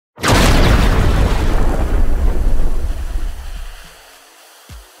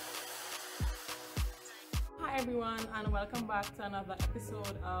everyone, and welcome back to another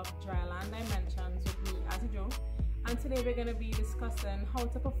episode of DRYLAND Dimensions with me, Azijo. And today we're going to be discussing how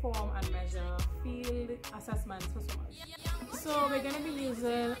to perform and measure field assessments for swimmers. So we're going to be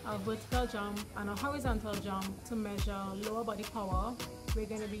using a vertical jump and a horizontal jump to measure lower body power. We're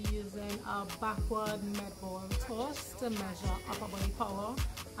going to be using a backward med ball toss to measure upper body power.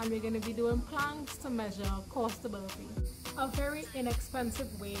 And we're going to be doing planks to measure core stability. A very inexpensive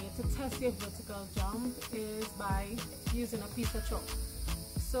way to test your vertical jump is by using a piece of chalk.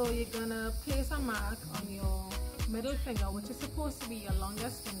 So you're going to place a mark on your middle finger, which is supposed to be your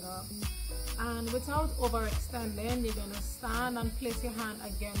longest finger, and without overextending, you're going to stand and place your hand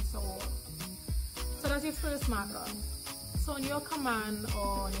against the wall. So that's your first marker. So on your command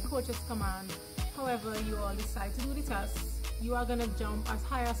or on your coach's command, however you all decide to do the test, you are going to jump as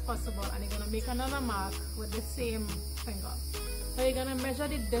high as possible and you're going to make another mark with the same finger. So you're going to measure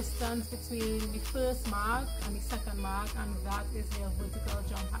the distance between the first mark and the second mark, and that is your vertical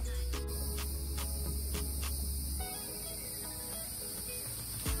jump height.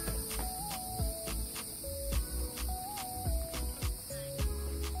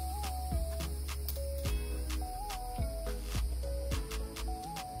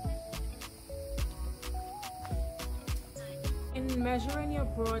 In measuring your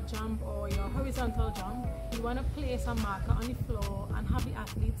broad jump or your horizontal jump, you want to place a marker on the floor and have the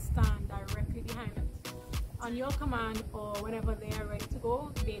athlete stand directly behind it. On your command or whenever they are ready to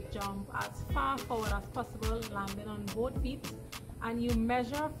go, they jump as far forward as possible, landing on both feet, and you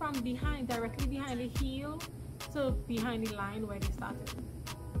measure from behind, directly behind the heel to behind the line where they started.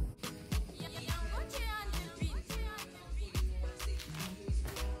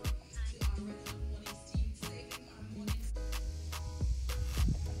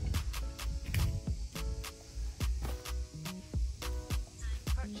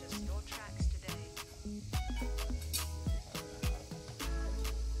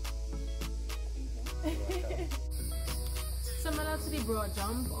 Similar to the broad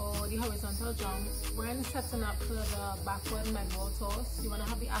jump or the horizontal jump, when setting up for the backward med ball toss, you want to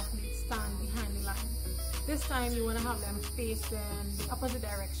have the athlete stand behind the line. This time you want to have them facing the opposite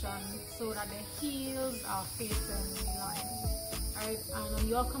direction so that their heels are facing the line. Right? And on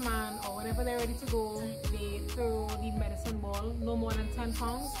your command or whenever they're ready to go, they throw the medicine ball, no more than 10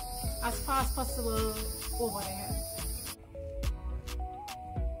 pounds, as far as possible over their head.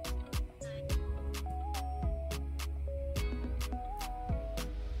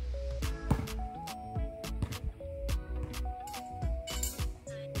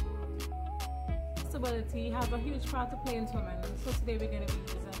 Stability has a huge part to play in swimming, so today we're going to be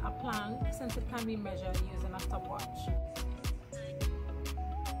using a plank since it can be measured using a stopwatch.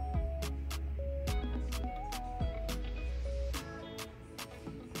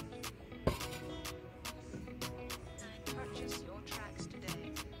 Purchase your tracks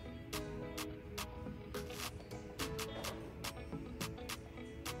today.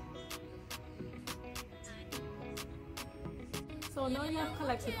 So now you have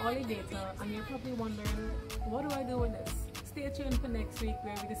collected all the data and you're probably wondering, what do I do with this? Stay tuned for next week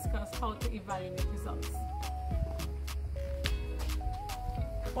where we discuss how to evaluate results.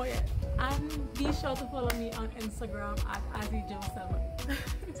 Oh yeah, and be sure to follow me on Instagram at AziJo7.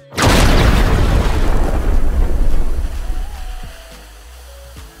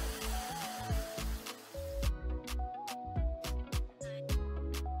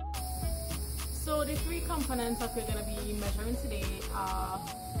 So the three components that we're going to be measuring today are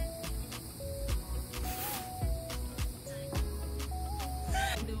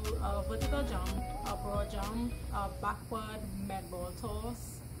do a vertical jump, a broad jump, a backward med ball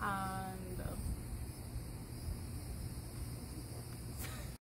toss, and